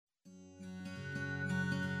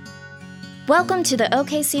Welcome to the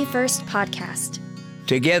OKC First podcast.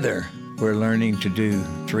 Together, we're learning to do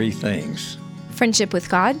three things. Friendship with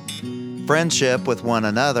God, friendship with one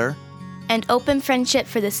another, and open friendship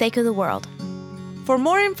for the sake of the world. For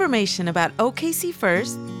more information about OKC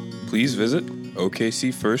First, please visit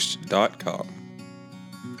okcfirst.com.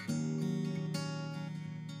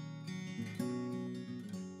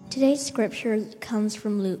 Today's scripture comes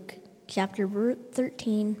from Luke, chapter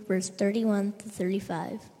 13, verse 31 to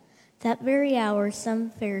 35. That very hour, some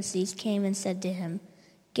Pharisees came and said to him,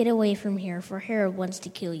 "Get away from here, for Herod wants to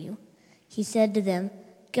kill you." He said to them,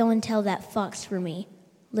 "Go and tell that fox for me.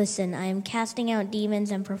 Listen, I am casting out demons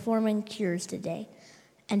and performing cures today.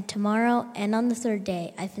 And tomorrow and on the third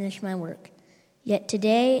day I finish my work. Yet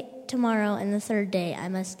today, tomorrow, and the third day I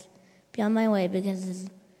must be on my way, because it is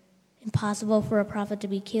impossible for a prophet to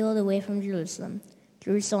be killed away from Jerusalem.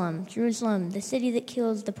 Jerusalem, Jerusalem, the city that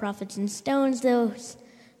kills the prophets and stones those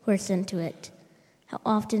who are sent to it. How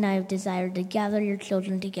often I have desired to gather your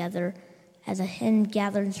children together as a hen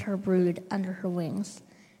gathers her brood under her wings.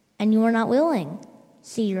 And you are not willing.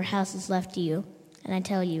 See, your house is left to you. And I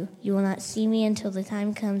tell you, you will not see me until the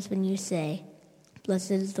time comes when you say, 'Blessed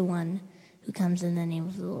is the one who comes in the name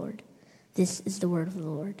of the Lord.'" This is the word of the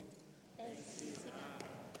Lord.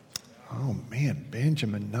 Oh, man,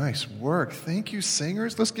 Benjamin, nice work. Thank you,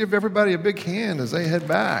 singers. Let's give everybody a big hand as they head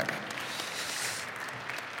back.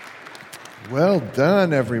 Well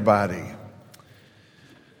done, everybody.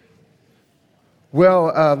 Well,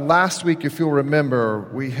 last week, if you'll remember,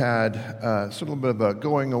 we had sort of a bit of a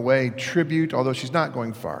going away tribute, although she's not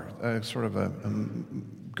going far, sort of a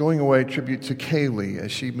going away tribute to Kaylee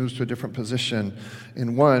as she moves to a different position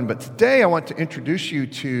in one. But today I want to introduce you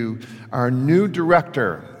to our new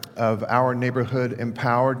director of our neighborhood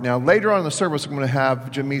Empowered. Now, later on in the service, I'm going to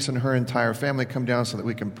have Jamise and her entire family come down so that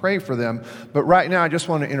we can pray for them. But right now, I just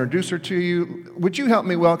want to introduce her to you. Would you help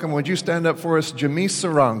me welcome, would you stand up for us, Jamise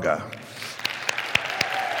Saranga?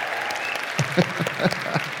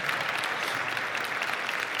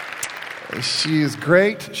 She is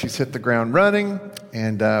great. She's hit the ground running,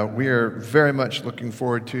 and we are very much looking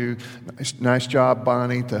forward to, nice job,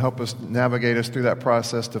 Bonnie, to help us navigate us through that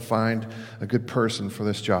process to find a good person for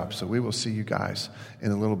this job. So we will see you guys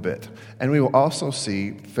in a little bit. And we will also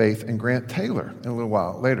see Faith and Grant Taylor in a little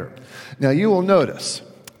while later. Now, you will notice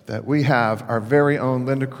that we have our very own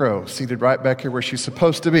Linda Crow seated right back here where she's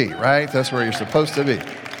supposed to be, right? That's where you're supposed to be.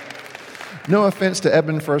 No offense to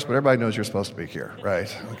Edmund First, but everybody knows you're supposed to be here,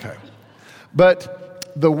 right? Okay.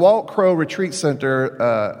 But the Walt Crow Retreat Center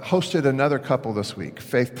hosted another couple this week.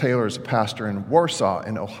 Faith Taylor is a pastor in Warsaw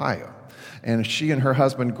in Ohio. And she and her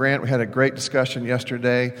husband, Grant, we had a great discussion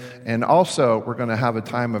yesterday. And also, we're going to have a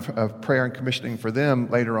time of prayer and commissioning for them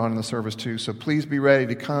later on in the service, too. So please be ready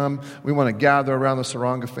to come. We want to gather around the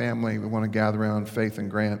Saranga family. We want to gather around Faith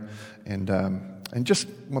and Grant. And just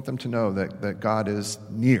want them to know that God is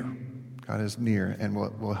near. God is near and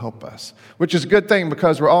will help us, which is a good thing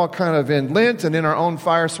because we're all kind of in Lent and in our own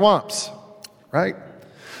fire swamps, right?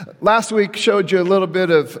 Last week showed you a little bit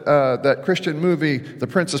of that Christian movie, The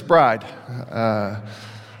Princess Bride.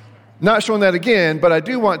 Not showing that again, but I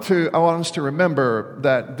want us to remember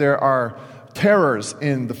that there are terrors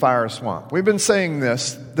in the fire swamp. We've been saying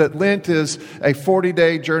this, that Lent is a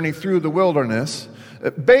 40-day journey through the wilderness,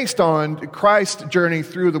 based on Christ's journey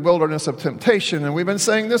through the wilderness of temptation. And we've been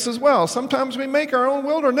saying this as well. Sometimes we make our own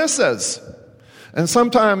wildernesses. And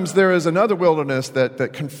sometimes there is another wilderness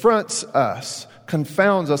that confronts us,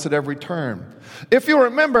 confounds us at every turn. If you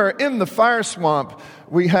remember, in the fire swamp,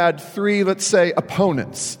 we had three, let's say,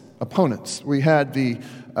 opponents. We had the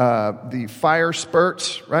fire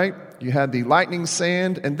spurts, right? You had the lightning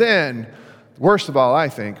sand. And then, worst of all, I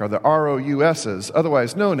think, are the ROUSs,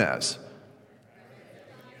 otherwise known as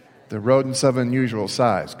the rodents of unusual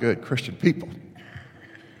size. Good Christian people.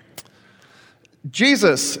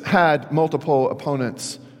 Jesus had multiple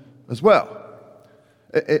opponents as well.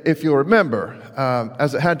 If you'll remember,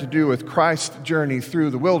 as it had to do with Christ's journey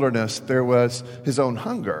through the wilderness, there was his own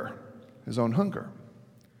hunger.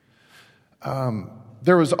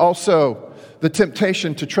 There was also the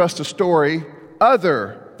temptation to trust a story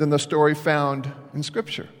other than the story found in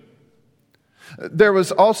Scripture. There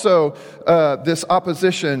was also this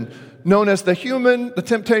opposition known as the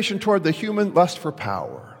temptation toward the human lust for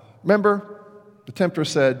power. Remember, the tempter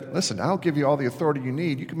said, "Listen, I'll give you all the authority you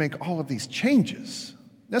need. You can make all of these changes,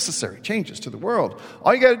 necessary changes to the world.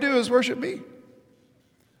 All you got to do is worship me."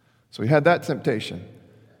 So he had that temptation.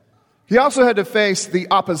 He also had to face the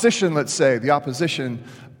opposition, let's say, the opposition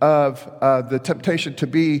of the temptation to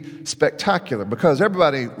be spectacular, because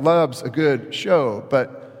everybody loves a good show,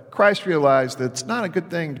 but Christ realized that it's not a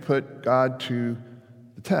good thing to put God to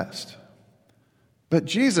the test. But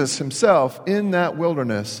Jesus himself, in that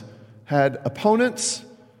wilderness, had opponents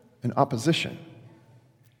and opposition.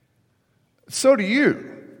 So do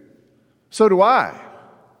you. So do I.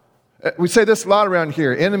 We say this a lot around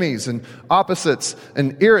here, enemies and opposites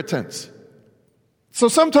and irritants. So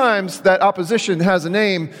sometimes that opposition has a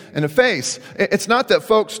name and a face. It's not that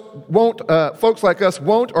folks like us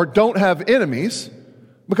won't or don't have enemies,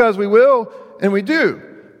 because we will and we do.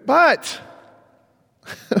 But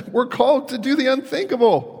we're called to do the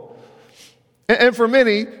unthinkable. And for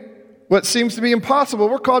many, what seems to be impossible,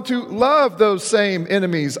 we're called to love those same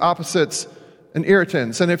enemies, opposites, and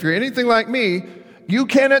irritants. And if you're anything like me, you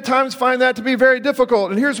can at times find that to be very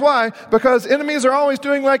difficult. And here's why. Because enemies are always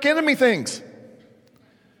doing like enemy things.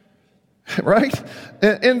 Right?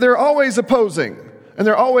 And they're always opposing. And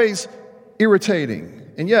they're always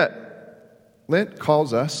irritating. And yet, Lent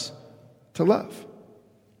calls us to love.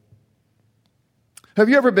 Have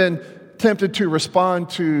you ever been tempted to respond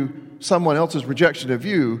to someone else's rejection of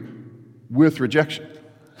you with rejection?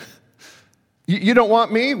 You don't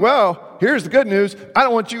want me? Well, here's the good news. I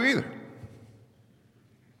don't want you either.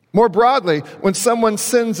 More broadly, when someone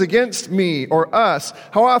sins against me or us,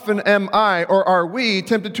 how often am I or are we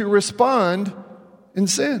tempted to respond in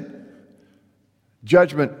sin?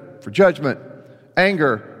 Judgment for judgment,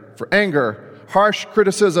 anger for anger, harsh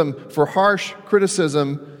criticism for harsh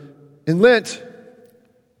criticism. In Lent,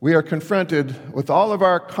 we are confronted with all of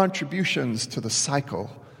our contributions to the cycle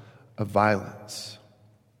of violence.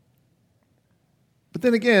 But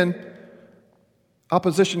then again,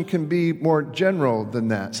 opposition can be more general than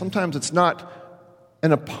that. Sometimes it's not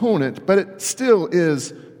an opponent, but it still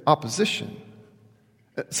is opposition.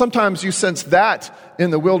 Sometimes you sense that in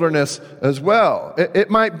the wilderness as well. It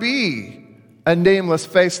might be a nameless,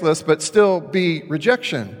 faceless, but still be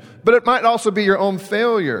rejection. But it might also be your own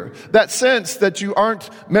failure. That sense that you aren't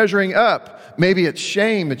measuring up. Maybe it's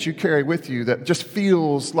shame that you carry with you that just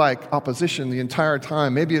feels like opposition the entire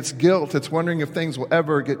time. Maybe it's guilt. It's wondering if things will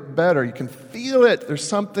ever get better. You can feel it. There's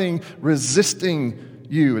something resisting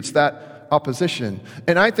you. It's that opposition.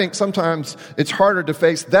 And I think sometimes it's harder to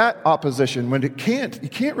face that opposition when you can't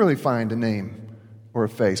really find a name or a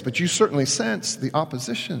face. But you certainly sense the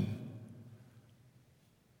opposition.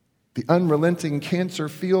 The unrelenting cancer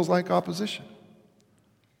feels like opposition.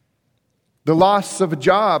 The loss of a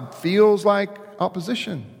job feels like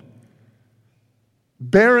opposition.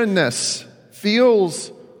 Barrenness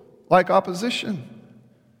feels like opposition.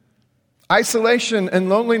 Isolation and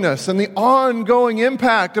loneliness and the ongoing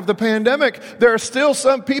impact of the pandemic. There are still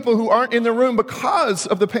some people who aren't in the room because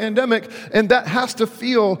of the pandemic, and that has to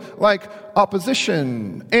feel like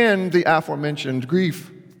opposition. And the aforementioned grief,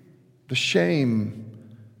 the shame,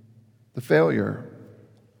 the failure.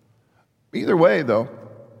 Either way, though,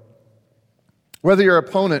 whether your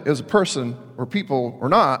opponent is a person or people or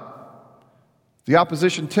not, the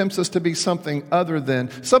opposition tempts us to be something other than,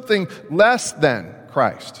 something less than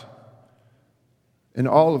Christ in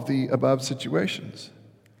all of the above situations.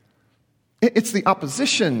 It's the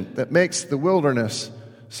opposition that makes the wilderness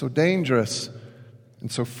so dangerous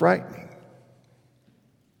and so frightening.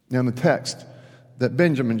 Now, in the text that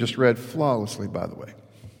Benjamin just read flawlessly, by the way,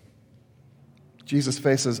 Jesus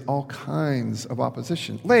faces all kinds of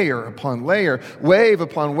opposition, layer upon layer, wave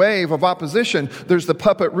upon wave of opposition. There's the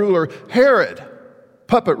puppet ruler Herod,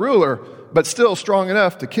 puppet ruler, but still strong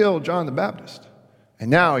enough to kill John the Baptist. And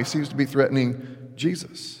now he seems to be threatening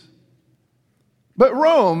Jesus. But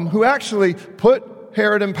Rome, who actually put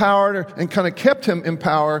Herod in power and kind of kept him in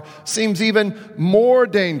power, seems even more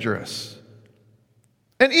dangerous.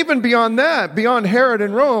 And even beyond that, beyond Herod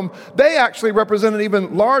and Rome, they actually represent an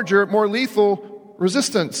even larger, more lethal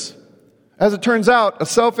resistance. As it turns out, a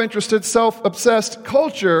self-interested, self-obsessed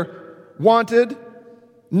culture wanted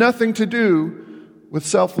nothing to do with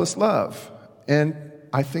selfless love. And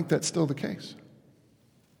I think that's still the case.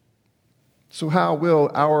 So how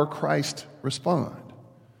will our Christ respond?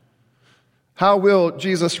 How will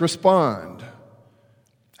Jesus respond?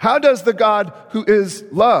 How does the God who is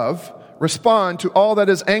love respond to all that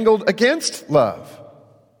is angled against love?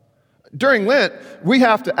 During Lent, we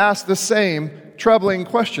have to ask the same troubling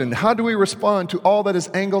question. How do we respond to all that is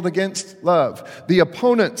angled against love? The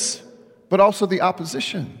opponents, but also the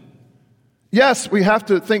opposition. Yes, we have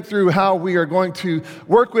to think through how we are going to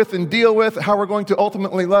work with and deal with, how we're going to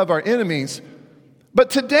ultimately love our enemies. But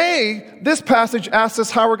today, this passage asks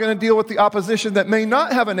us how we're going to deal with the opposition that may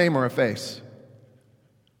not have a name or a face.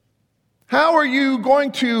 How are you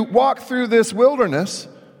going to walk through this wilderness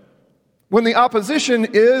when the opposition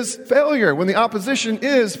is failure, when the opposition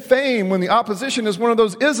is fame, when the opposition is one of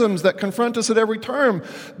those isms that confront us at every turn,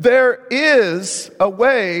 there is a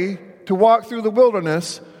way to walk through the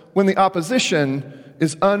wilderness when the opposition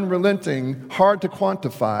is unrelenting, hard to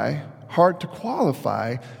quantify, hard to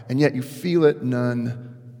qualify, and yet you feel it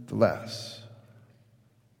nonetheless.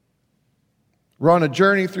 We're on a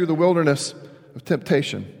journey through the wilderness of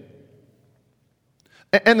temptation.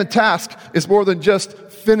 And the task is more than just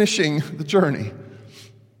finishing the journey.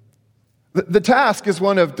 The task is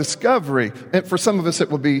one of discovery, and for some of us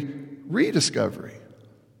it will be rediscovery.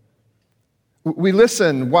 We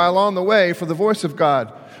listen while on the way for the voice of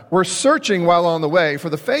God. We're searching while on the way for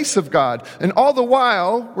the face of God. And all the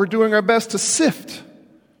while, we're doing our best to sift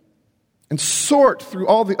and sort through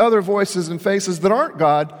all the other voices and faces that aren't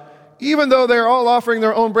God, even though they're all offering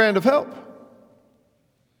their own brand of help.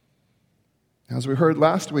 As we heard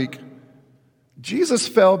last week, Jesus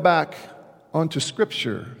fell back onto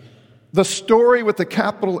Scripture, the story with the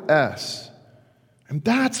capital S. And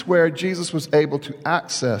that's where Jesus was able to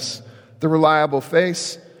access the reliable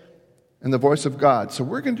face and the voice of God. So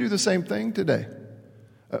we're going to do the same thing today.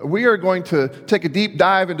 We are going to take a deep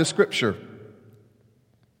dive into Scripture.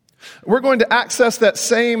 We're going to access that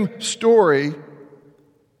same story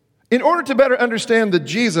in order to better understand the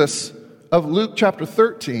Jesus of Luke chapter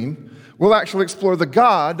 13. We'll actually explore the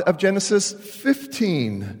God of Genesis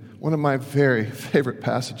 15, one of my very favorite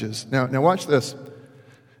passages. Now watch this.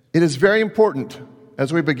 It is very important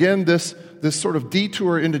as we begin this sort of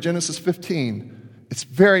detour into Genesis 15. It's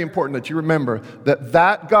very important that you remember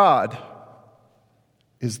that God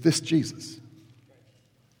is this Jesus.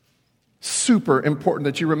 Super important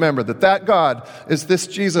that you remember that God is this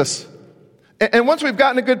Jesus. And once we've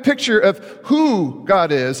gotten a good picture of who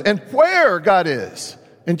God is and where God is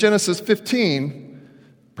in Genesis 15,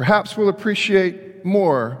 perhaps we'll appreciate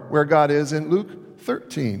more where God is in Luke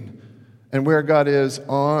 13 and where God is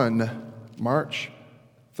on March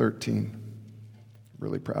 13.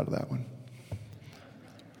 Really proud of that one.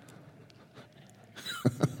 I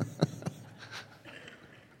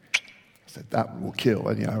said that one will kill.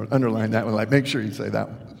 And I would underline that one. Like, make sure you say that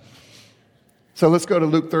one. So let's go to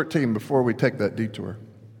Luke 13 before we take that detour.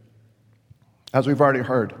 As we've already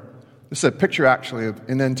heard, this is a picture actually of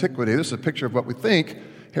in antiquity. This is a picture of what we think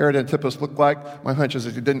Herod Antipas looked like. My hunch is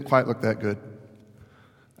that he didn't quite look that good.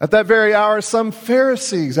 At that very hour, some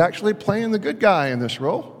Pharisees, actually playing the good guy in this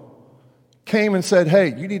role, came and said, hey,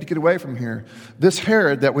 you need to get away from here. This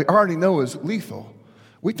Herod that we already know is lethal,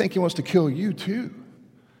 we think he wants to kill you too.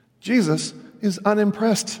 Jesus is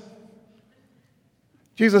unimpressed.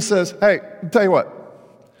 Jesus says, hey, I'll tell you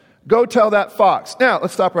what. Go tell that fox. Now,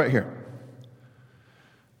 let's stop right here.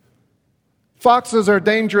 Foxes are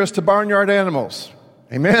dangerous to barnyard animals.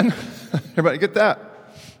 Amen? Everybody get that?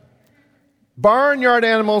 Barnyard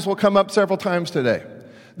animals will come up several times today.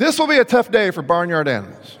 This will be a tough day for barnyard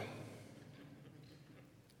animals.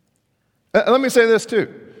 Let me say this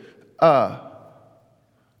too.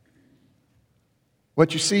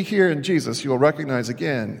 What you see here in Jesus, you will recognize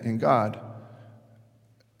again in God.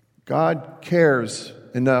 God cares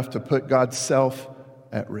enough to put God's self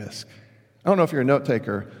at risk. I don't know if you're a note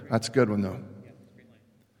taker. That's a good one, though.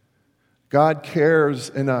 God cares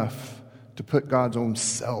enough to put God's own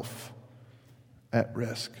self at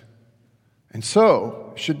risk. And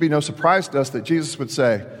so, it should be no surprise to us that Jesus would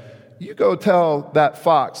say, you go tell that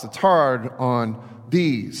fox that's hard on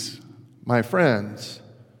these, my friends,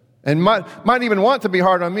 and might even want to be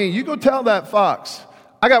hard on me. You go tell that fox,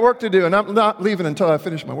 I got work to do, and I'm not leaving until I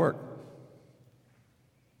finish my work.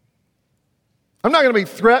 I'm not going to be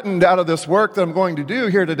threatened out of this work that I'm going to do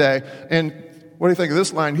here today. And what do you think of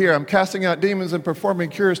this line here? I'm casting out demons and performing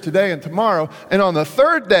cures today and tomorrow. And on the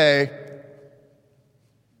third day,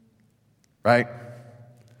 right,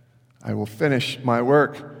 I will finish my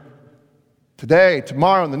work. Today,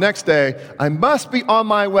 tomorrow, and the next day, I must be on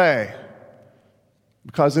my way.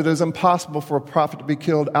 Because it is impossible for a prophet to be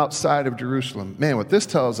killed outside of Jerusalem. Man, what this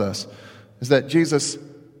tells us is that Jesus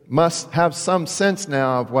must have some sense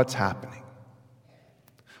now of what's happening.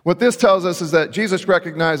 What this tells us is that Jesus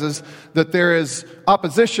recognizes that there is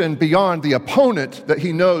opposition beyond the opponent that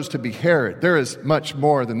he knows to be Herod. There is much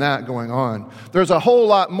more than that going on. There's a whole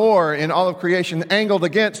lot more in all of creation angled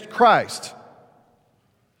against Christ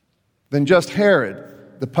than just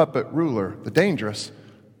Herod, the puppet ruler, the dangerous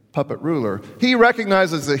puppet ruler. He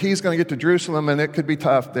recognizes that he's going to get to Jerusalem and it could be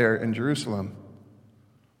tough there in Jerusalem.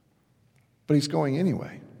 But he's going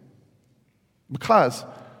anyway. Because,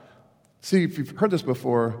 see, if you've heard this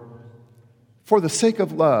before, for the sake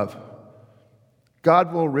of love,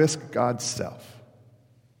 God will risk God's self.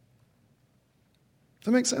 Does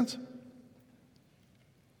that make sense?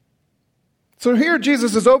 So here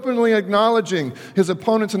Jesus is openly acknowledging his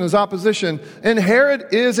opponents and his opposition, and Herod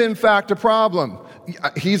is in fact a problem.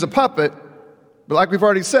 He's a puppet, but like we've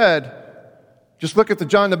already said, just look at the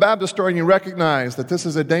John the Baptist story and you recognize that this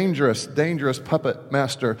is a dangerous, dangerous puppet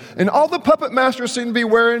master. And all the puppet masters seem to be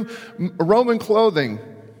wearing Roman clothing.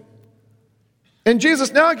 And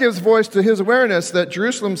Jesus now gives voice to his awareness that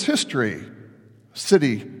Jerusalem's history,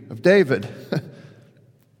 city of David,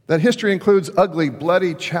 that history includes ugly,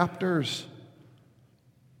 bloody chapters.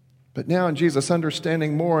 But now in Jesus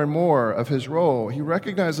understanding more and more of his role, he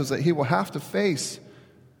recognizes that he will have to face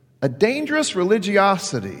a dangerous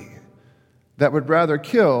religiosity that would rather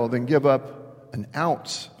kill than give up an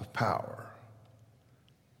ounce of power.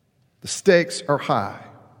 The stakes are high.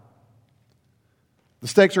 The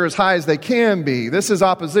stakes are as high as they can be. This is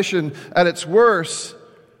opposition at its worst.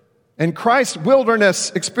 And Christ's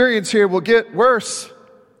wilderness experience here will get worse.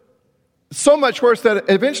 So much worse that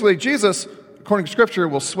eventually Jesus, according to Scripture,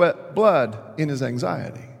 will sweat blood in his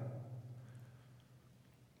anxiety.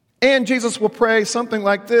 And Jesus will pray something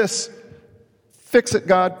like this: "Fix it,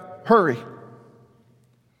 God, hurry."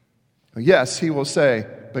 Yes, he will say,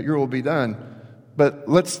 "But your will be done." But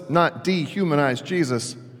let's not dehumanize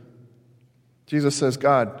Jesus. Jesus says,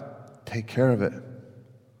 "God, take care of it.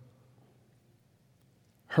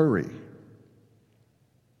 Hurry."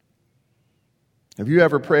 Have you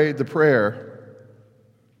ever prayed the prayer,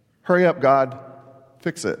 "Hurry up, God,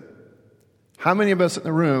 fix it"? How many of us in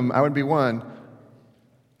the room, I would be one,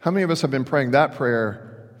 how many of us have been praying that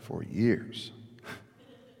prayer for years?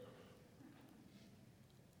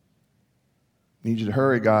 Need you to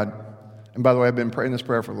hurry, God. And by the way, I've been praying this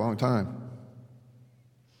prayer for a long time.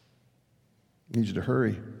 Need you to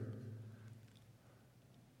hurry.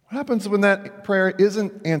 What happens when that prayer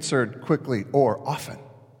isn't answered quickly or often?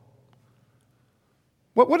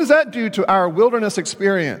 What does that do to our wilderness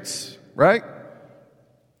experience, right?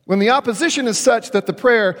 When the opposition is such that the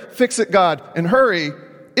prayer, "Fix it, God, and hurry,"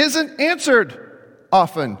 isn't answered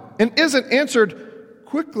often and isn't answered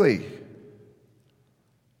quickly.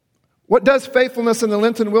 What does faithfulness in the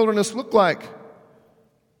Lenten wilderness look like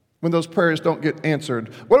when those prayers don't get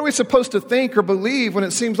answered? What are we supposed to think or believe when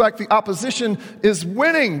it seems like the opposition is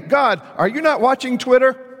winning? God, are you not watching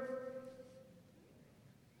Twitter?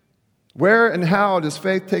 Where and how does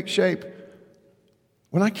faith take shape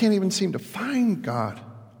when I can't even seem to find God?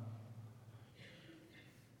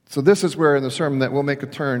 So this is where in the sermon that we'll make a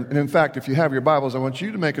turn. And in fact, if you have your Bibles, I want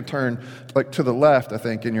you to make a turn like to the left, I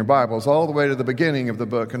think, in your Bibles, all the way to the beginning of the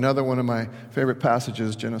book. Another one of my favorite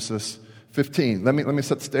passages, Genesis 15. Let me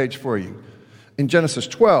set the stage for you. In Genesis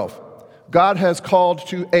 12, God has called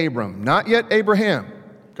to Abram, not yet Abraham.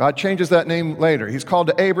 God changes that name later. He's called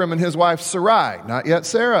to Abram and his wife Sarai, not yet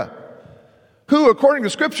Sarah, who, according to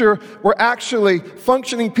Scripture, were actually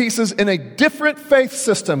functioning pieces in a different faith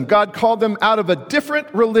system. God called them out of a different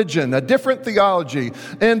religion, a different theology.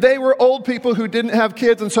 And they were old people who didn't have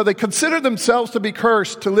kids, and so they considered themselves to be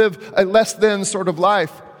cursed, to live a less than sort of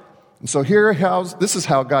life. And so this is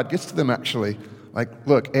how God gets to them, actually. Like,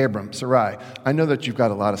 look, Abram, Sarai, I know that you've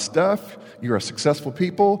got a lot of stuff. You're a successful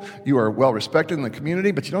people. You are well respected in the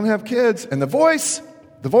community, but you don't have kids. And the voice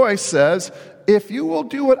says, "If you will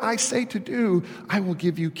do what I say to do, I will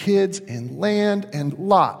give you kids and land and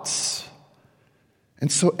lots."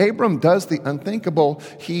 And so Abram does the unthinkable.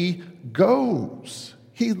 He goes.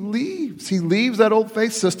 He leaves. He leaves that old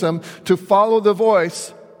faith system to follow the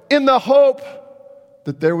voice in the hope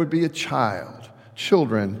that there would be a child,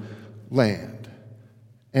 children, land.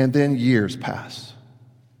 And then years pass.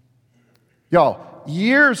 Y'all,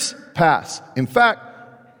 years pass. In fact,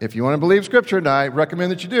 if you want to believe Scripture, and I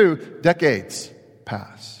recommend that you do, decades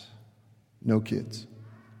pass. No kids.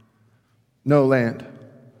 No land.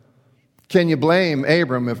 Can you blame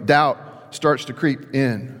Abram if doubt starts to creep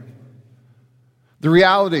in? The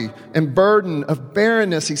reality and burden of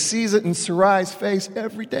barrenness, he sees it in Sarai's face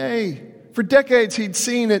every day. For decades, he'd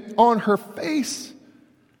seen it on her face.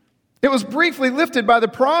 It was briefly lifted by the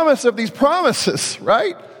promise of these promises,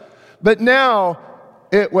 right? But now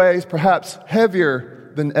it weighs perhaps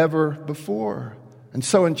heavier than ever before. And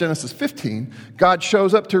so in Genesis 15, God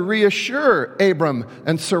shows up to reassure Abram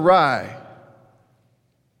and Sarai.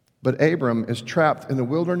 But Abram is trapped in a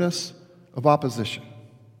wilderness of opposition,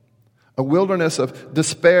 a wilderness of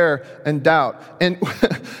despair and doubt. And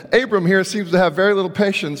Abram here seems to have very little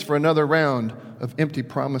patience for another round of empty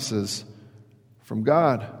promises from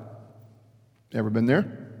God. Ever been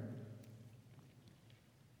there?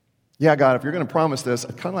 Yeah, God, if you're going to promise this,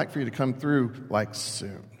 I'd kind of like for you to come through like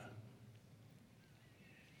soon.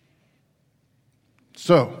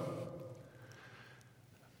 So,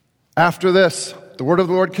 after this, The word of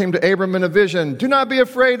the Lord came to Abram in a vision. Do not be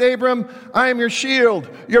afraid, Abram. I am your shield.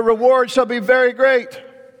 Your reward shall be very great.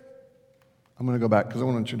 I'm going to go back because I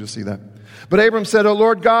want you to see that. But Abram said, O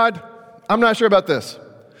Lord God, I'm not sure about this.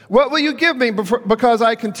 What will you give me because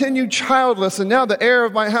I continue childless, and now the heir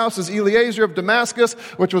of my house is Eliezer of Damascus,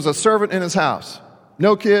 which was a servant in his house.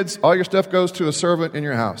 No kids, all your stuff goes to a servant in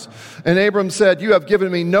your house. And Abram said, you have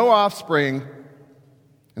given me no offspring,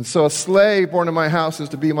 and so a slave born in my house is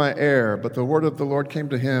to be my heir. But the word of the Lord came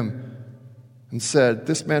to him and said,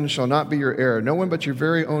 this man shall not be your heir. No one but your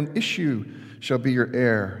very own issue shall be your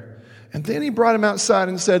heir. And then he brought him outside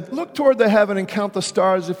and said, look toward the heaven and count the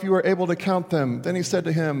stars if you are able to count them. Then he said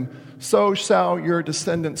to him, so shall your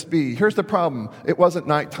descendants be. Here's the problem. It wasn't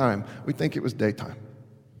nighttime. We think it was daytime.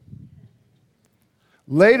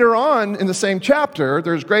 Later on in the same chapter,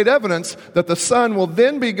 there's great evidence that the sun will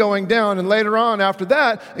then be going down, and later on after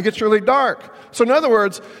that, it gets really dark. So in other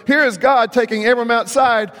words, here is God taking Abram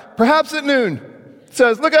outside, perhaps at noon. It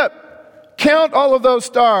says, look up, count all of those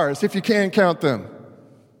stars if you can count them.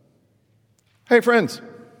 Hey friends,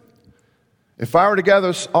 if I were to gather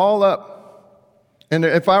us all up, and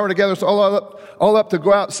if I were to gather us all up to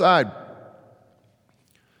go outside,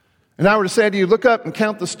 and I were to say to you, look up and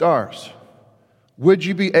count the stars, would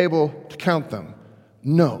you be able to count them?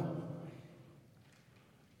 No.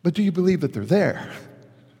 But do you believe that they're there?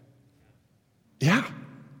 Yeah.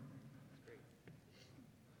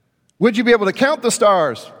 Would you be able to count the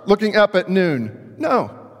stars looking up at noon?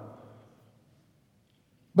 No.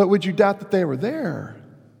 But would you doubt that they were there?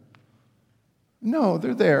 No,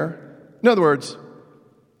 they're there. In other words,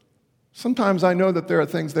 sometimes I know that there are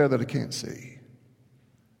things there that I can't see.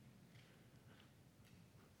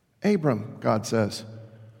 Abram, God says,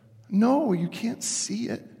 no, you can't see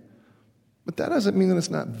it. But that doesn't mean that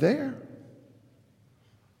it's not there.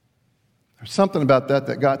 There's something about that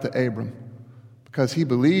got to Abram because he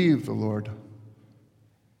believed the Lord.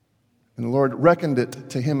 And the Lord reckoned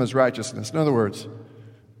it to him as righteousness. In other words,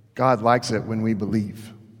 God likes it when we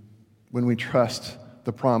believe, when we trust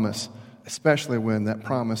the promise, especially when that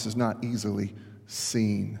promise is not easily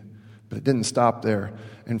seen. But it didn't stop there.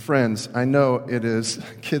 And friends, I know it is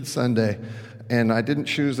Kids Sunday, and I didn't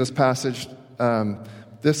choose this passage.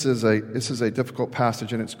 This is a difficult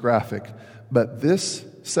passage, and it's graphic. But this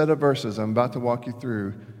set of verses I'm about to walk you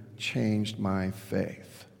through changed my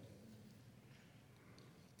faith.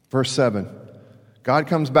 Verse 7, God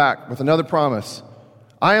comes back with another promise.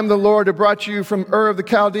 I am the Lord who brought you from Ur of the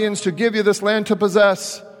Chaldeans to give you this land to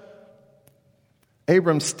possess.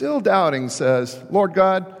 Abram, still doubting, says, Lord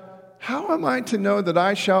God, how am I to know that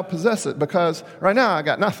I shall possess it? Because right now I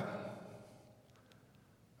got nothing.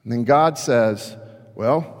 And then God says,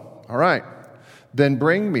 well, all right, then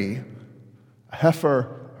bring me a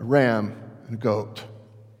heifer, a ram, and a goat,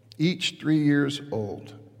 each 3 years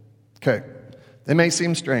old. Okay, they may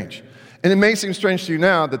seem strange. And it may seem strange to you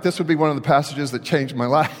now that this would be one of the passages that changed my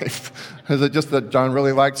life. Is it just that John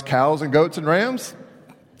really likes cows and goats and rams?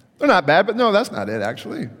 They're not bad, but no, that's not it,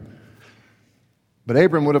 actually. But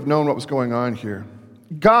Abram would have known what was going on here.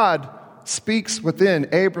 God speaks within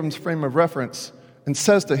Abram's frame of reference and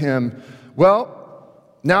says to him, well,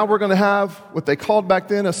 now we're going to have what they called back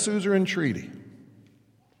then a suzerain treaty.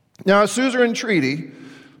 Now, a suzerain treaty,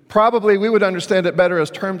 probably we would understand it better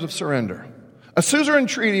as terms of surrender. A suzerain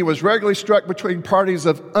treaty was regularly struck between parties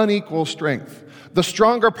of unequal strength. The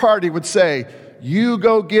stronger party would say, you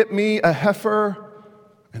go get me a heifer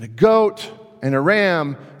and a goat and a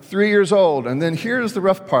ram 3 years old. And then here's the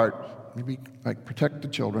rough part. Maybe like protect the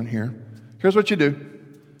children here. Here's what you do.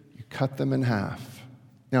 You cut them in half.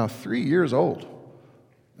 Now, 3 years old,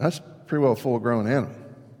 that's pretty well a full-grown animal.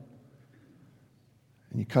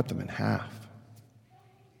 And you cut them in half.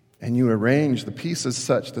 And you arrange the pieces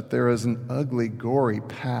such that there is an ugly, gory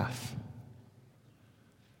path.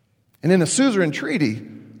 And in a suzerain treaty,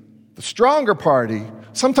 the stronger party,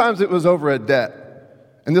 sometimes it was over a debt.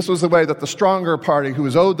 And this was the way that the stronger party who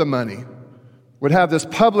was owed the money would have this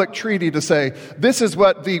public treaty to say, this is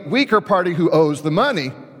what the weaker party who owes the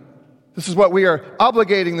money, this is what we are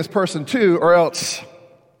obligating this person to, or else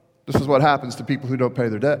this is what happens to people who don't pay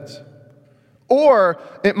their debts. Or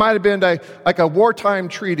it might have been like a wartime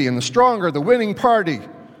treaty, and the stronger, the winning party,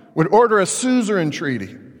 would order a suzerain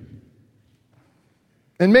treaty.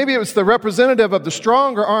 And maybe it was the representative of the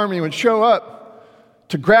stronger army would show up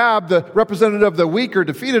to grab the representative of the weaker,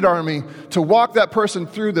 defeated army to walk that person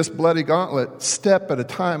through this bloody gauntlet, step at a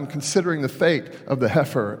time, considering the fate of the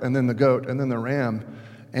heifer and then the goat and then the ram.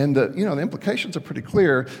 And the implications are pretty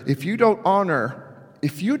clear. If you don't honor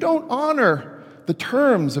the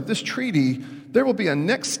terms of this treaty, there will be a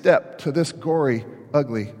next step to this gory,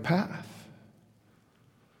 ugly path.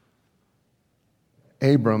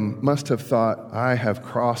 Abram must have thought, I have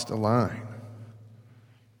crossed a line.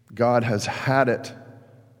 God has had it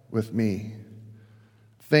with me.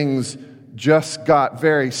 Things just got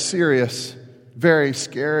very serious, very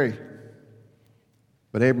scary.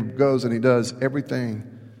 But Abram goes and he does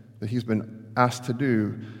everything that he's been asked to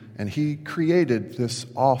do, and he created this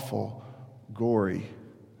awful, gory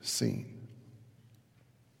scene.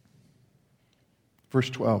 Verse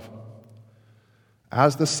 12.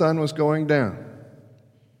 As the sun was going down,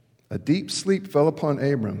 a deep sleep fell upon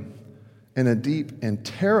Abram, and a deep and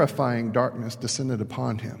terrifying darkness descended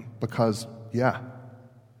upon him. Because, Now,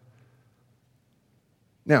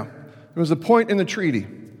 there was a point in the treaty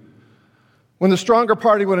when the stronger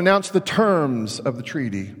party would announce the terms of the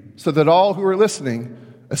treaty so that all who were listening,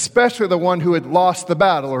 especially the one who had lost the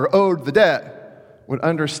battle or owed the debt, would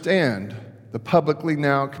understand the publicly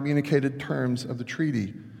now communicated terms of the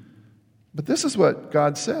treaty. But this is what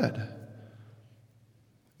God said.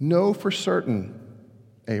 Know for certain,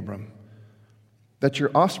 Abram, that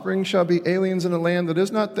your offspring shall be aliens in a land that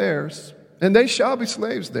is not theirs, and they shall be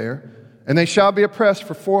slaves there, and they shall be oppressed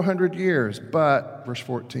for 400 years. But, verse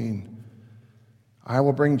 14, I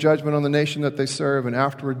will bring judgment on the nation that they serve, and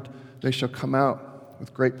afterward they shall come out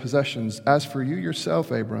with great possessions. As for you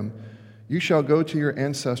yourself, Abram, you shall go to your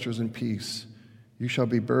ancestors in peace. You shall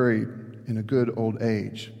be buried in a good old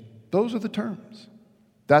age. Those are the terms.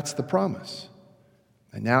 That's the promise.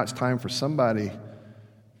 And now it's time for somebody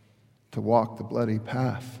to walk the bloody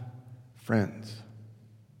path. Friends,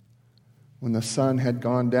 when the sun had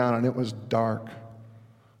gone down and it was dark,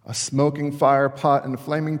 a smoking fire pot and a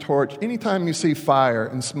flaming torch. Anytime you see fire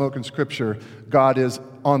and smoke in Scripture, God is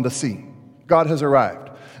on the scene. God has arrived.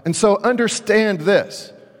 And so understand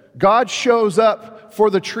this. God shows up for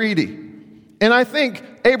the treaty. And I think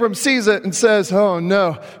Abram sees it and says, oh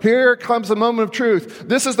no, here comes the moment of truth.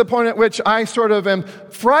 This is the point at which I sort of am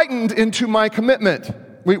frightened into my commitment.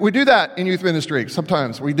 We do that in youth ministry.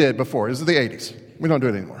 Sometimes we did before. This is the 80s. We don't do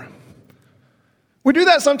it anymore. We do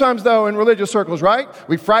that sometimes, though, in religious circles, right?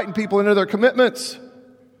 We frighten people into their commitments,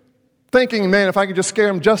 thinking, man, if I could just scare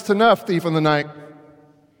them just enough, thief in the night.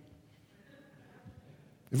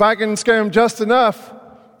 If I can scare them just enough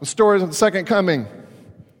with stories of the second coming,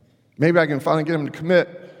 maybe I can finally get them to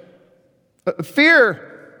commit.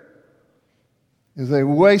 Fear is a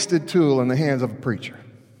wasted tool in the hands of a preacher.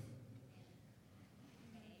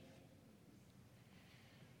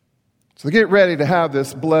 So get ready to have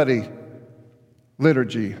this bloody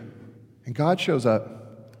liturgy. And God shows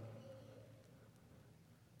up.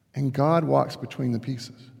 And God walks between the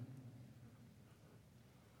pieces.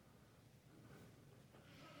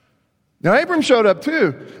 Now, Abram showed up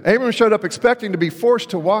too. Abram showed up expecting to be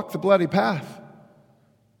forced to walk the bloody path.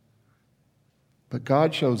 But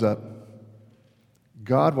God shows up.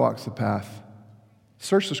 God walks the path.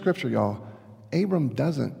 Search the Scripture, y'all. Abram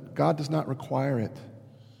doesn't. God does not require it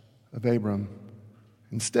of Abram.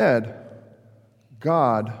 Instead,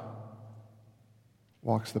 God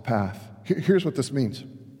walks the path. Here's what this means.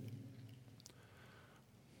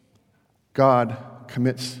 God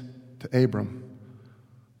commits to Abram.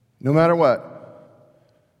 No matter what,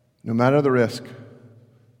 no matter the risk,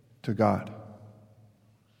 to God.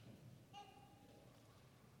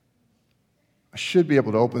 I should be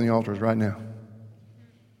able to open the altars right now.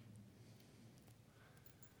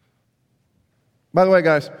 By the way,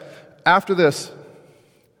 guys, after this,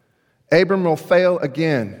 Abram will fail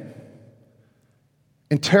again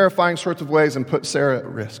in terrifying sorts of ways and put Sarah at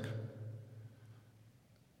risk.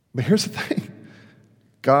 But here's the thing.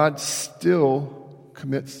 God still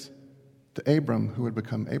commits to Abram, who would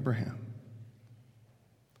become Abraham.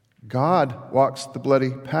 God walks the bloody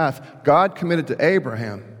path. God committed to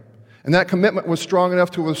Abraham. And that commitment was strong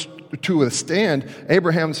enough to withstand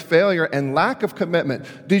Abraham's failure and lack of commitment.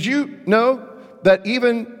 Did you know that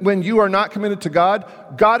even when you are not committed to God,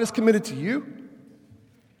 God is committed to you?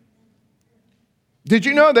 Did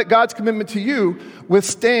you know that God's commitment to you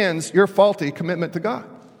withstands your faulty commitment to God?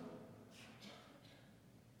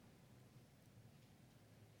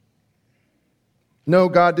 No,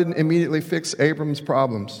 God didn't immediately fix Abram's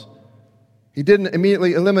problems. He didn't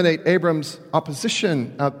immediately eliminate Abram's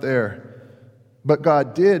opposition out there. But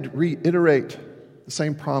God did reiterate the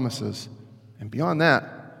same promises. And beyond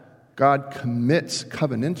that, God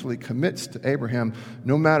covenantally commits to Abraham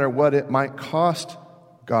no matter what it might cost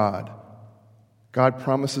God. God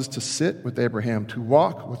promises to sit with Abraham, to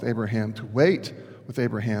walk with Abraham, to wait with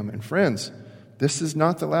Abraham. And friends, this is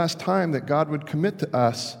not the last time that God would commit to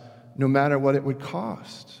us no matter what it would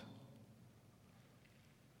cost.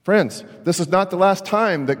 Friends, this is not the last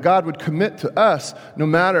time that God would commit to us no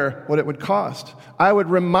matter what it would cost. I would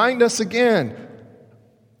remind us again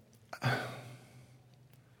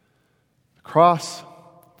cross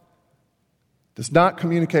does not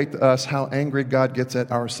communicate to us how angry God gets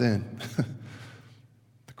at our sin.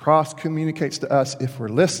 The cross communicates to us, if we're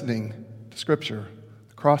listening to Scripture,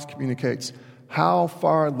 the cross communicates how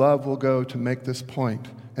far love will go to make this point.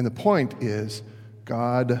 And the point is,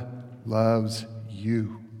 God loves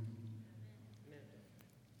you.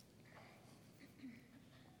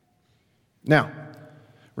 Now,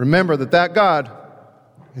 remember that God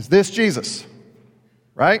is this Jesus,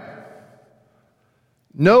 right?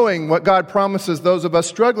 Knowing what God promises those of us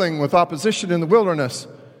struggling with opposition in the wilderness.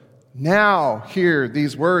 Now hear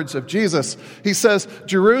these words of Jesus. He says,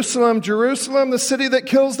 Jerusalem, Jerusalem, the city that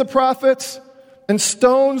kills the prophets and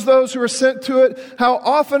stones those who are sent to it. How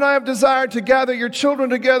often I have desired to gather your children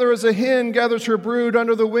together as a hen gathers her brood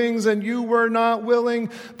under the wings, and you were not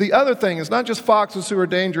willing. The other thing is not just foxes who are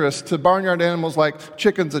dangerous to barnyard animals like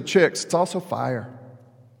chickens and chicks. It's also fire.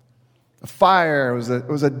 A fire was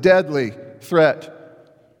a deadly threat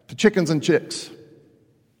to chickens and chicks.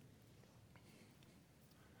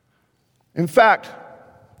 In fact,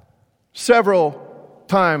 several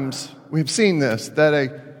times we've seen this, that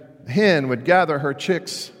a hen would gather her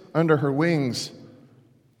chicks under her wings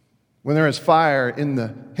when there is fire in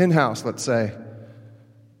the hen house, let's say.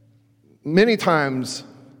 Many times,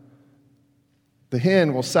 the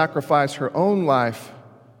hen will sacrifice her own life,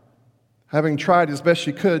 having tried as best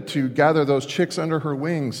she could to gather those chicks under her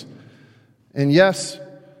wings. And yes,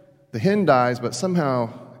 the hen dies, but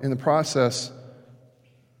somehow in the process,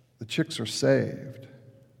 the chicks are saved.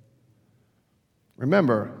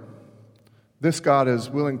 Remember, this God is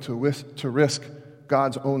willing to risk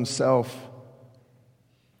God's own self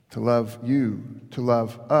to love you, to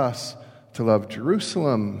love us, to love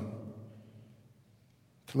Jerusalem.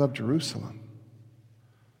 To love Jerusalem.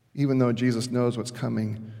 Even though Jesus knows what's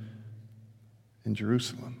coming in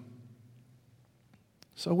Jerusalem.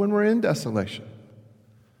 So when we're in desolation,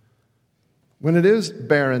 when it is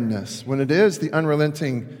barrenness, when it is the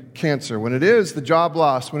unrelenting cancer, when it is the job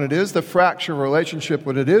loss, when it is the fracture of relationship,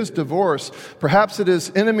 when it is divorce, perhaps it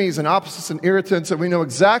is enemies and opposites and irritants that we know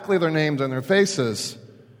exactly their names and their faces.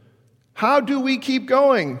 How do we keep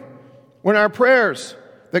going when our prayers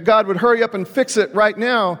that God would hurry up and fix it right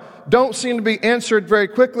now don't seem to be answered very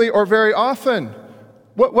quickly or very often?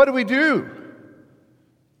 What do we do?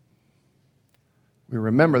 We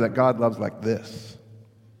remember that God loves like this.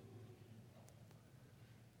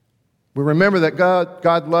 We remember that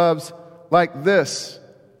God loves like this.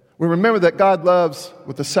 We remember that God loves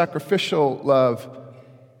with a sacrificial love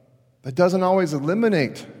that doesn't always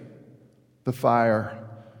eliminate the fire,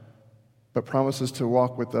 but promises to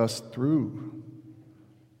walk with us through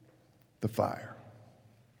the fire.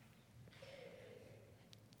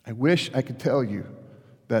 I wish I could tell you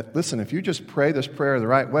that, listen, if you just pray this prayer the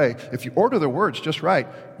right way, if you order the words just right,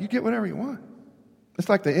 you get whatever you want. It's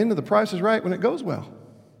like the end of The Price is Right when it goes well.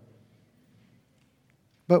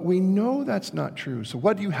 But we know that's not true. So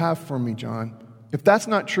what do you have for me, John? If that's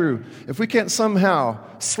not true, if we can't somehow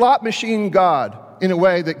slot machine God in a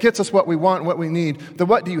way that gets us what we want and what we need, then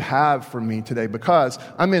what do you have for me today? Because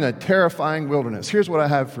I'm in a terrifying wilderness. Here's what I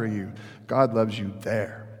have for you. God loves you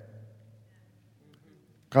there.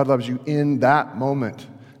 God loves you in that moment.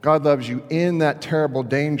 God loves you in that terrible,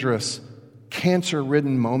 dangerous,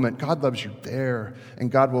 cancer-ridden moment. God loves you there. And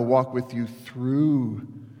God will walk with you through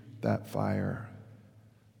that fire.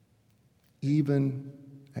 Even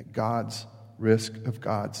at God's risk of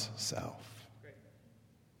God's self.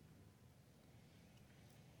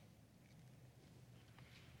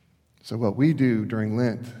 So what we do during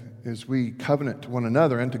Lent is we covenant to one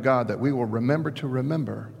another and to God that we will remember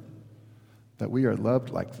that we are loved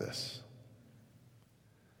like this.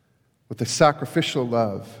 With a sacrificial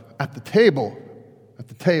love. At the table,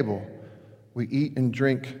 we eat and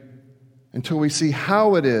drink until we see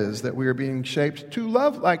how it is that we are being shaped to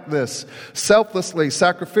love like this, selflessly,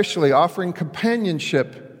 sacrificially, offering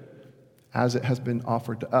companionship as it has been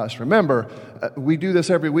offered to us. Remember, we do this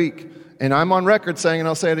every week, and I'm on record saying, and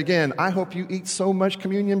I'll say it again, I hope you eat so much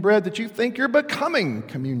communion bread that you think you're becoming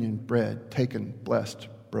communion bread, taken, blessed,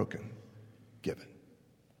 broken, given.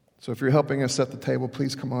 So if you're helping us set the table,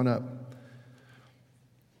 please come on up.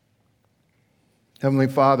 Heavenly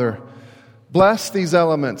Father, bless these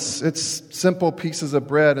elements. It's simple pieces of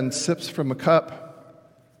bread and sips from a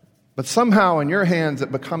cup. But somehow in your hands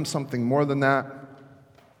it becomes something more than that.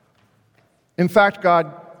 In fact,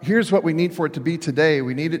 God, here's what we need for it to be today.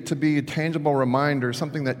 We need it to be a tangible reminder,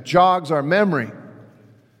 something that jogs our memory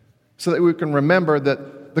so that we can remember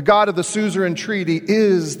that the God of the suzerain treaty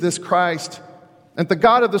is this Christ. And the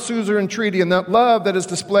God of the suzerain treaty and that love that is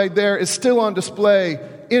displayed there is still on display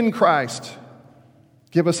in Christ.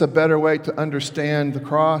 Give us a better way to understand the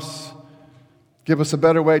cross. Give us a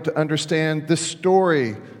better way to understand this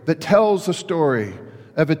story that tells the story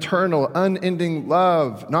of eternal, unending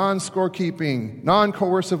love, non-scorekeeping,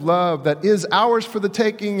 non-coercive love that is ours for the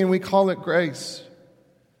taking, and we call it grace.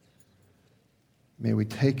 May we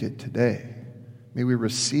take it today. May we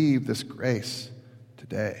receive this grace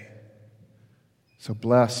today. So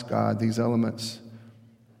bless, God, these elements,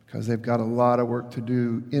 because they've got a lot of work to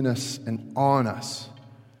do in us and on us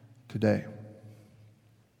today.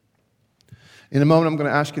 In a moment, I'm going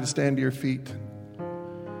to ask you to stand to your feet.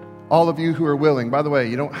 All of you who are willing, by the way,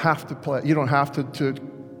 you don't have to play, you don't have to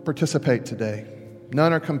participate today.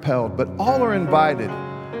 None are compelled, but all are invited.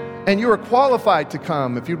 And you are qualified to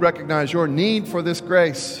come if you recognize your need for this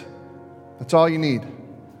grace. That's all you need.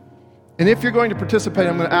 And if you're going to participate,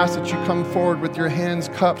 I'm going to ask that you come forward with your hands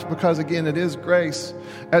cupped, because again, it is grace.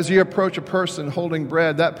 As you approach a person holding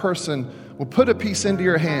bread, that person will put a piece into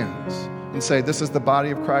your hands and say, this is the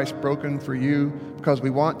body of Christ broken for you, because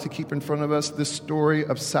we want to keep in front of us this story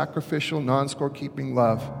of sacrificial, non-score-keeping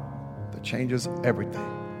love that changes everything.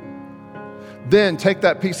 Then take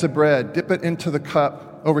that piece of bread, dip it into the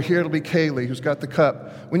cup. Over here it'll be Kaylee who's got the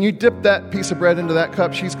cup. When you dip that piece of bread into that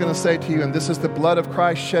cup, she's going to say to you, and this is the blood of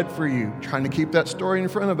Christ shed for you, trying to keep that story in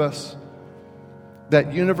front of us.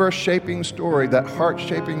 That universe-shaping story, that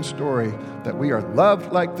heart-shaping story, that we are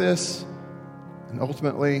loved like this, and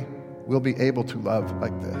ultimately we'll be able to love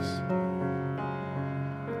like this.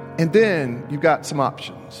 And then you've got some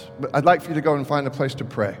options. But I'd like for you to go and find a place to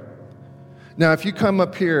pray. Now, if you come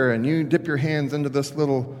up here and you dip your hands into this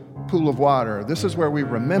little pool of water, this is where we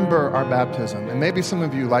remember our baptism. And maybe some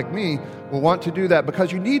of you, like me, will want to do that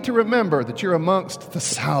because you need to remember that you're amongst the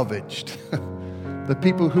salvaged, the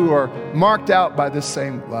people who are marked out by this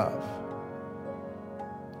same love.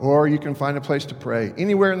 Or you can find a place to pray.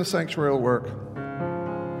 Anywhere in the sanctuary will work.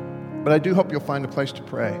 But I do hope you'll find a place to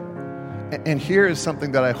pray. And here is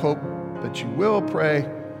something that I hope that you will pray.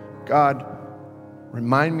 God,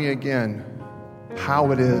 remind me again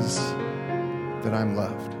how it is that I'm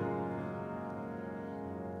loved.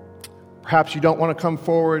 Perhaps you don't want to come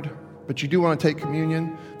forward, but you do want to take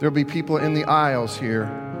communion. There'll be people in the aisles here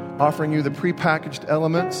offering you the prepackaged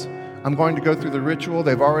elements. I'm going to go through the ritual.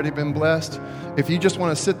 They've already been blessed. If you just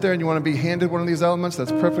want to sit there and you want to be handed one of these elements,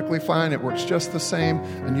 that's perfectly fine. It works just the same,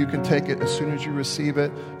 and you can take it as soon as you receive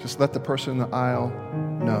it. Just let the person in the aisle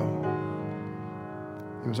know.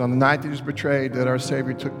 It was on the night that he was betrayed that our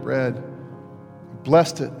Savior took bread, he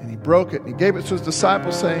blessed it, and he broke it, and he gave it to his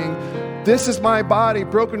disciples, saying, this is my body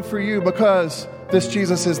broken for you, because this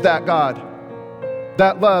Jesus is that God.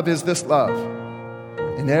 That love is this love.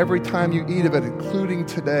 And every time you eat of it, including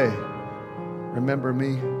today, remember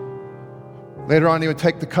me. Later on, he would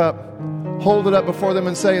take the cup, hold it up before them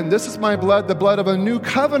and say, and this is my blood, the blood of a new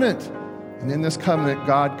covenant. And in this covenant,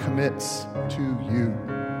 God commits to you.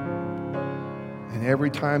 And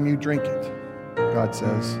every time you drink it, God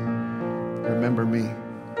says, remember me.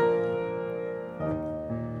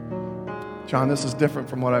 John, this is different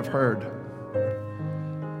from what I've heard.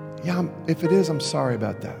 Yeah, if it is, I'm sorry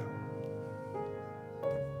about that.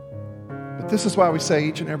 But this is why we say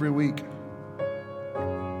each and every week,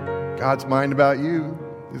 God's mind about you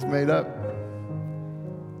is made up.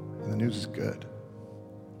 And the news is good.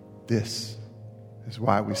 This is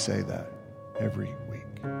why we say that every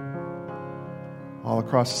week. All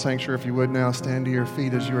across the sanctuary, if you would now stand to your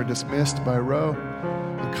feet as you are dismissed by row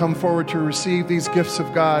and come forward to receive these gifts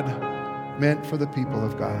of God meant for the people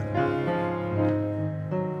of God.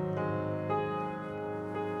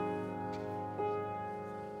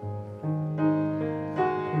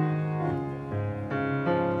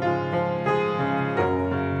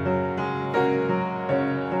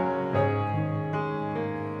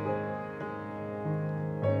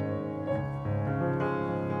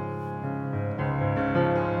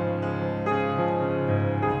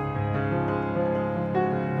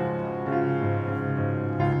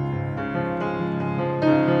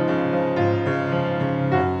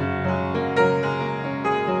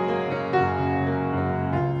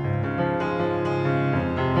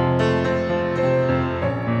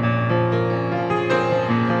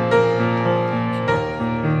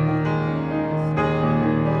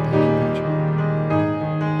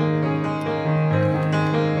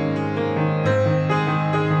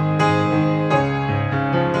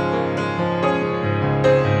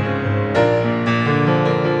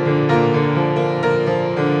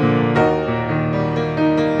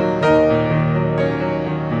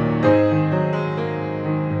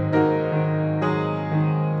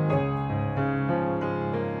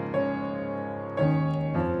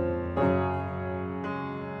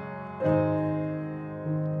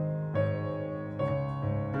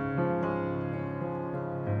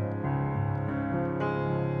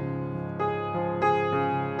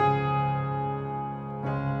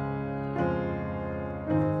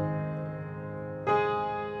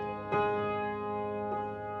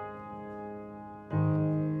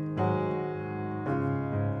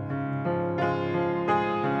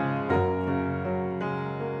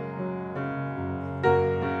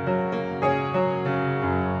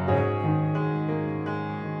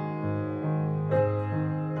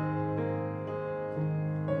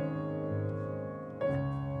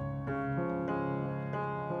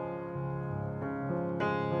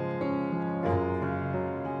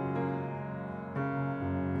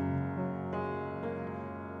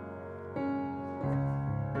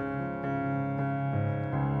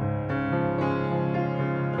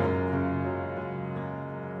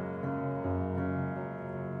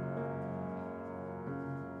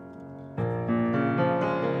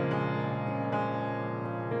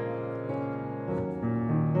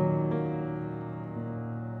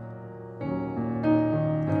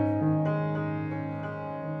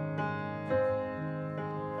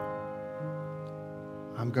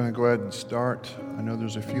 I'm going to go ahead and start. I know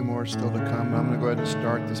there's a few more still to come. I'm going to go ahead and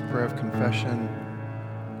start this prayer of confession.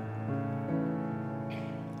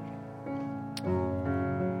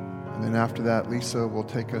 And then after that, Lisa will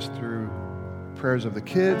take us through prayers of the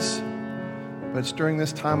kids. But it's during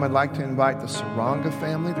this time I'd like to invite the Saranga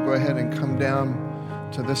family to go ahead and come down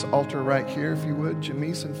to this altar right here, if you would,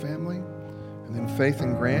 Jamise and family. And then Faith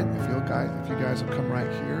and Grant, if you guys will come right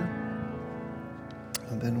here.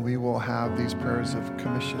 And then we will have these prayers of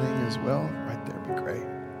commissioning as well. Right there would be great.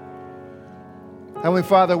 Heavenly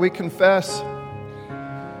Father, we confess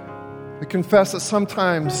that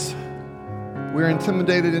sometimes we're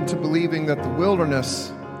intimidated into believing that the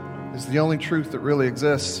wilderness is the only truth that really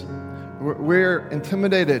exists. We're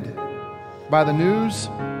intimidated by the news.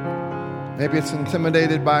 Maybe it's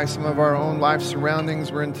intimidated by some of our own life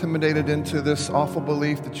surroundings. We're intimidated into this awful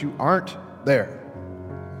belief that you aren't there,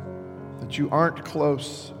 that you aren't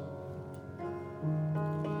close.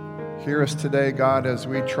 Hear us today, God, as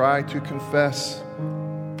we try to confess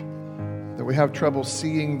that we have trouble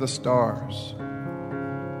seeing the stars.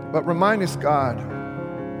 But remind us, God,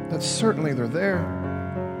 that certainly they're there.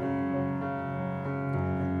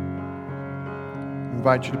 I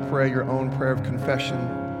invite you to pray your own prayer of confession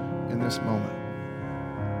in this moment.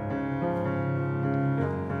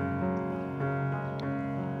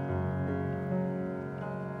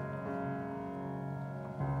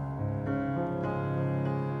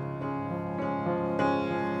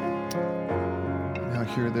 Now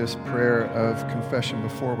hear this prayer of confession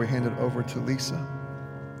before we hand it over to Lisa.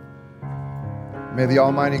 May the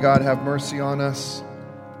Almighty God have mercy on us,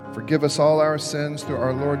 forgive us all our sins through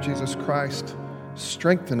our Lord Jesus Christ,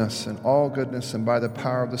 strengthen us in all goodness, and by the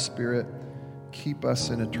power of the Spirit, keep us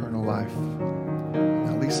in eternal life.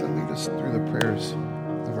 Now, Lisa, lead us through the prayers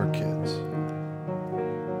of our kids.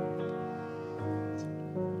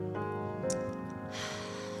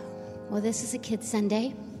 Well, this is a Kids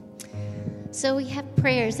Sunday. So we have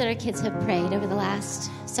prayers that our kids have prayed over the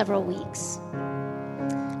last several weeks.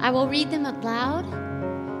 I will read them out loud,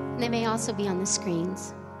 and they may also be on the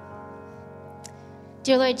screens.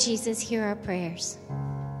 Dear Lord Jesus, hear our prayers.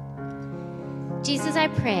 Jesus, I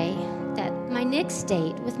pray that my next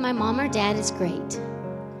date with my mom or dad is great.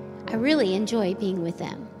 I really enjoy being with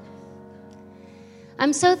them.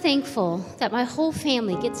 I'm so thankful that my whole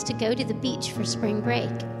family gets to go to the beach for spring break.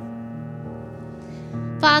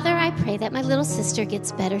 Father, I pray that my little sister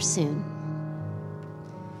gets better soon.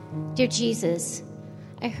 Dear Jesus,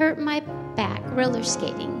 I hurt my back roller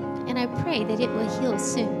skating, and I pray that it will heal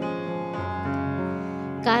soon.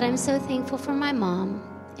 God, I'm so thankful for my mom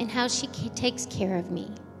and how she takes care of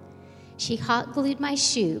me. She hot glued my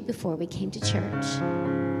shoe before we came to church.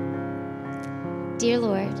 Dear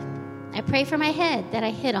Lord, I pray for my head that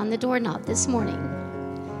I hit on the doorknob this morning.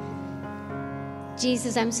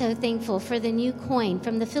 Jesus, I'm so thankful for the new coin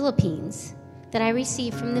from the Philippines that I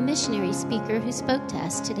received from the missionary speaker who spoke to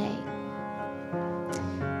us today.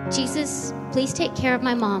 Jesus, please take care of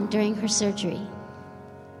my mom during her surgery.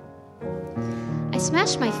 I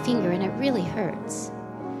smashed my finger and it really hurts.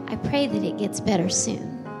 I pray that it gets better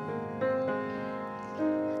soon.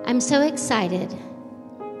 I'm so excited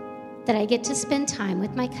that I get to spend time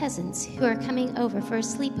with my cousins who are coming over for a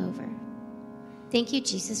sleepover. Thank you,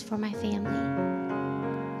 Jesus, for my family.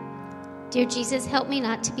 Dear Jesus, help me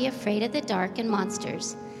not to be afraid of the dark and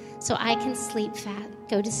monsters so I can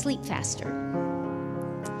go to sleep faster.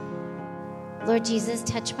 Lord Jesus,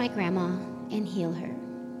 touch my grandma and heal her.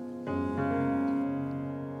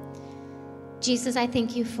 Jesus, I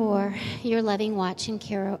thank you for your loving watch and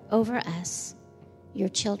care over us, your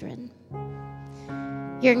children.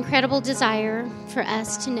 Your incredible desire for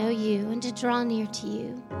us to know you and to draw near to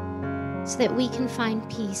you so that we can find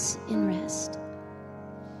peace and rest.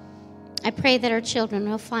 I pray that our children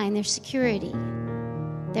will find their security,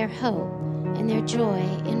 their hope, and their joy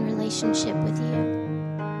in relationship with you.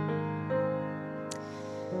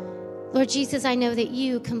 Lord Jesus, I know that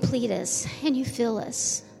you complete us and you fill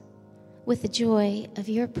us with the joy of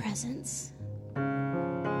your presence.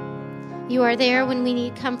 You are there when we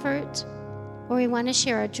need comfort, or we want to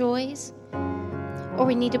share our joys, or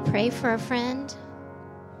we need to pray for a friend,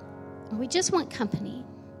 or we just want company.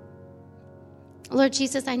 Lord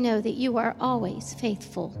Jesus, I know that you are always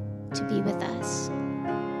faithful to be with us.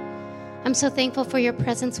 I'm so thankful for your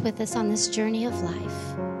presence with us on this journey of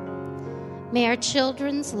life. May our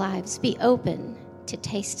children's lives be open to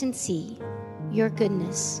taste and see your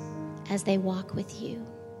goodness as they walk with you.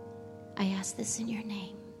 I ask this in your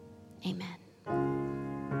name. Amen.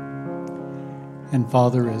 And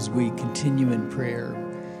Father, as we continue in prayer,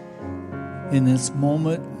 in these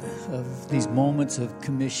moments of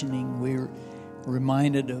commissioning,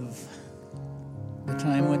 reminded of the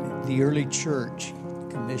time when the early church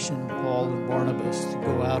commissioned Paul and Barnabas to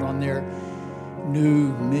go out on their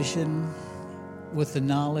new mission with the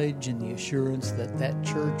knowledge and the assurance that that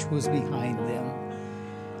church was behind them.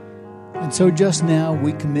 And so just now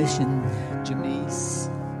we commission Jamise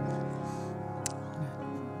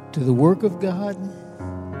to the work of God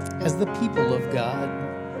as the people of God,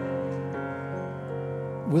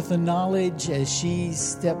 with the knowledge as she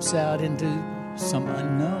steps out into some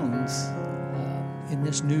unknowns in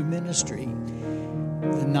this new ministry,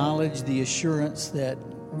 the knowledge, the assurance that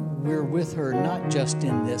we're with her not just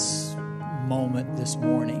in this moment this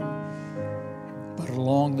morning, but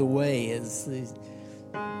along the way as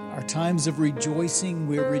our times of rejoicing,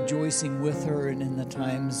 we're rejoicing with her, and in the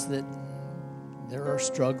times that there are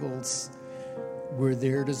struggles, we're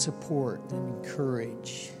there to support and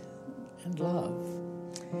encourage and love.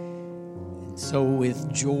 And so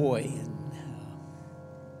with joy and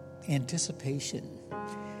anticipation,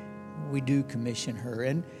 we do commission her.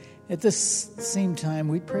 And at the same time,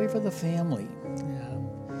 we pray for the family.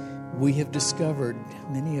 We have discovered,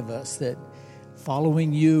 many of us, that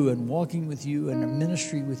following you and walking with you and a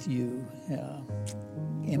ministry with you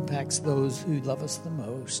impacts those who love us the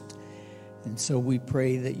most. And so we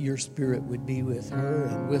pray that your Spirit would be with her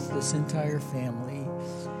and with this entire family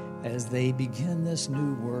as they begin this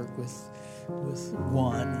new work with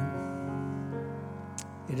one.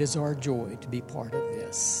 It is our joy to be part of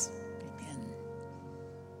this. Amen.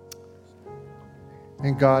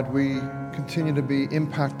 And God, we continue to be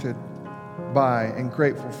impacted by and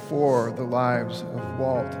grateful for the lives of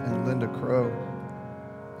Walt and Linda Crow,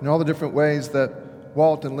 and all the different ways that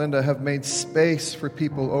Walt and Linda have made space for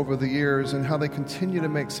people over the years, and how they continue to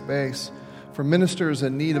make space for ministers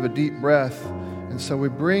in need of a deep breath. And so we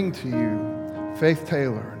bring to you Faith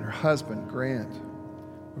Taylor and her husband, Grant.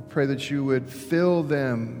 We pray that you would fill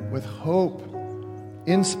them with hope,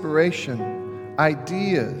 inspiration,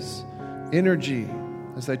 ideas, energy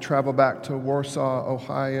as they travel back to Warsaw,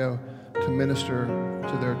 Ohio, to minister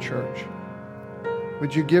to their church.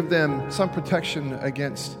 Would you give them some protection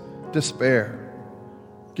against despair?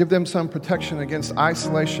 Give them some protection against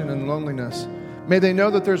isolation and loneliness. May they know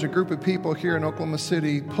that there's a group of people here in Oklahoma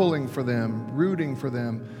City pulling for them, rooting for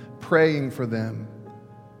them, praying for them.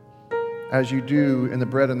 As you do in the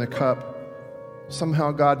bread and the cup,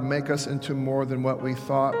 somehow, God, make us into more than what we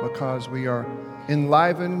thought, because we are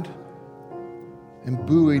enlivened and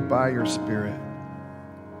buoyed by your Spirit.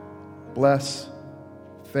 Bless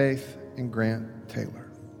Faith and Grant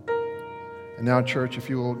Taylor. And now, church, if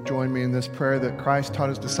you will join me in this prayer that Christ taught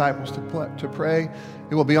his disciples to pray.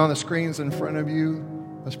 It will be on the screens in front of you.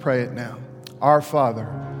 Let's pray it now. Our Father,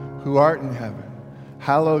 who art in heaven,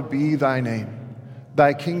 hallowed be thy name.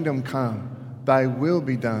 Thy kingdom come, thy will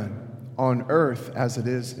be done, on earth as it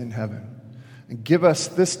is in heaven. And give us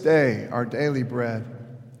this day our daily bread,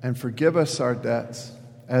 and forgive us our debts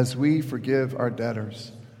as we forgive our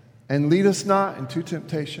debtors. And lead us not into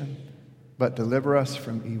temptation, but deliver us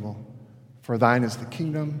from evil. For thine is the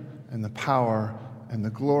kingdom and the power and the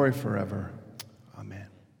glory forever.